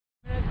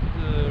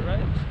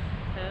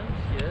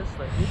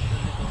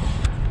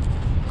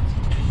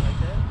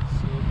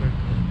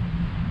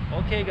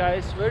Okay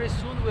guys, very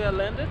soon we are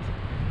landed.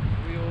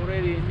 We are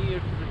already near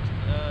to the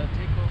our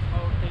takeoff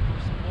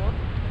spot.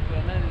 We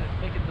are landed,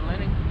 making the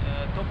landing,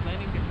 top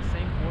landing at the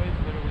same point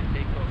where we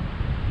take off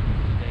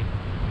today.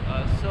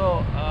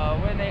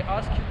 When I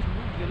ask you to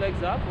move your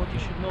legs up, what you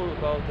should know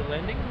about the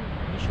landing,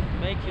 you should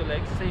make your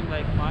legs same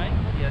like mine,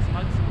 yes,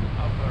 maximum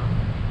upper.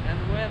 And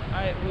when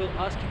I will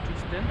ask you to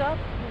stand up,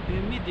 you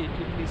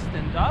immediately please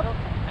stand up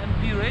and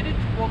be ready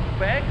to walk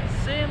back,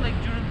 same like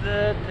during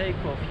the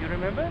takeoff. You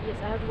remember? Yes,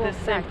 I have to walk the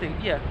same back. thing.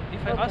 Yeah.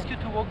 If I ask you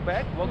to walk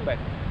back, walk back.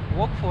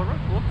 Walk forward,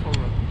 walk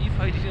forward. If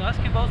I didn't ask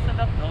you about stand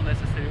up, no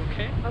necessary.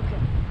 Okay? Okay.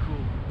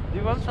 Cool. Do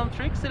you want some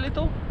tricks a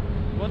little?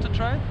 Want to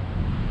try?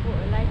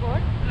 Like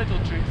what? Little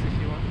tricks if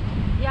you want.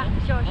 Yeah,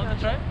 sure, Want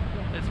to try?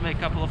 Yeah. Let's make a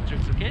couple of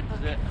tricks, okay? To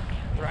the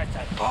right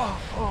side. Oh.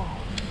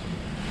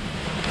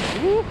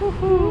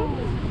 Woo-hoo-hoo.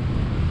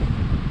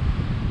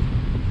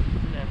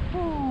 Left.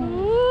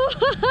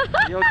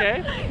 You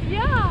okay?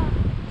 Yeah.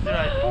 It's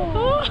right.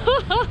 Yeah.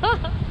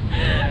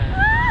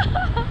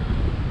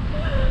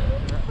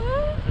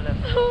 Left. That's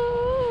it.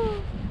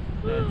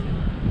 Super.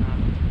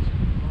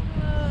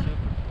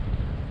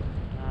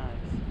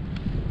 Nice.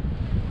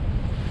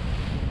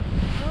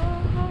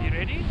 You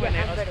ready? When I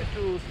I'm ask ready. you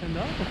to stand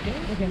up, okay?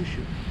 You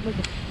should.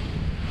 Okay.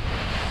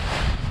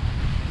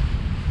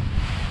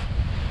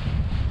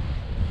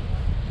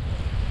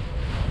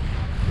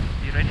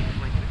 You ready?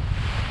 Wait.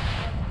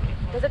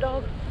 There's a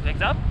dog.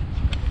 Legs up.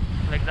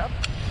 Legs up.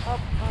 Up.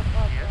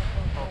 Yes.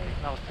 Okay.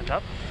 Now stand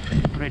up.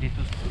 Ready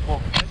to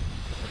walk back.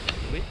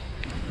 Wait.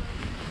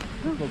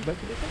 Walk back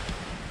a little.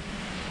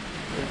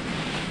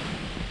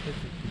 That's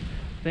it.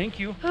 Thank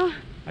you.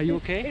 Are you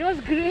okay? It was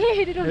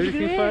great. It was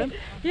Everything great. fine?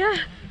 Yeah.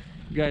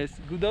 Guys,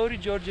 Gudauri,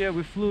 Georgia,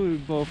 we flew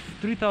above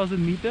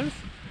 3,000 meters,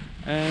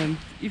 and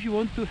if you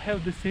want to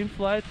have the same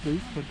flight,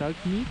 please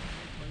contact me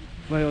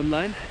by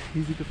online.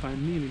 Easy to find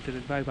me on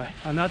internet. Bye bye.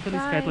 Anatoly,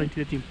 Bye.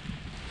 SkyAtlantida Team.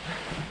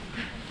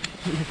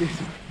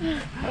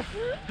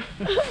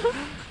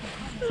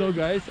 So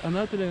guys,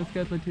 Anatoly and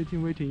SkyAtlantida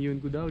Team waiting you in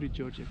Gudauri,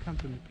 Georgia. Come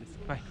to me please.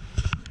 Bye.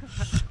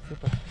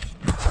 Super.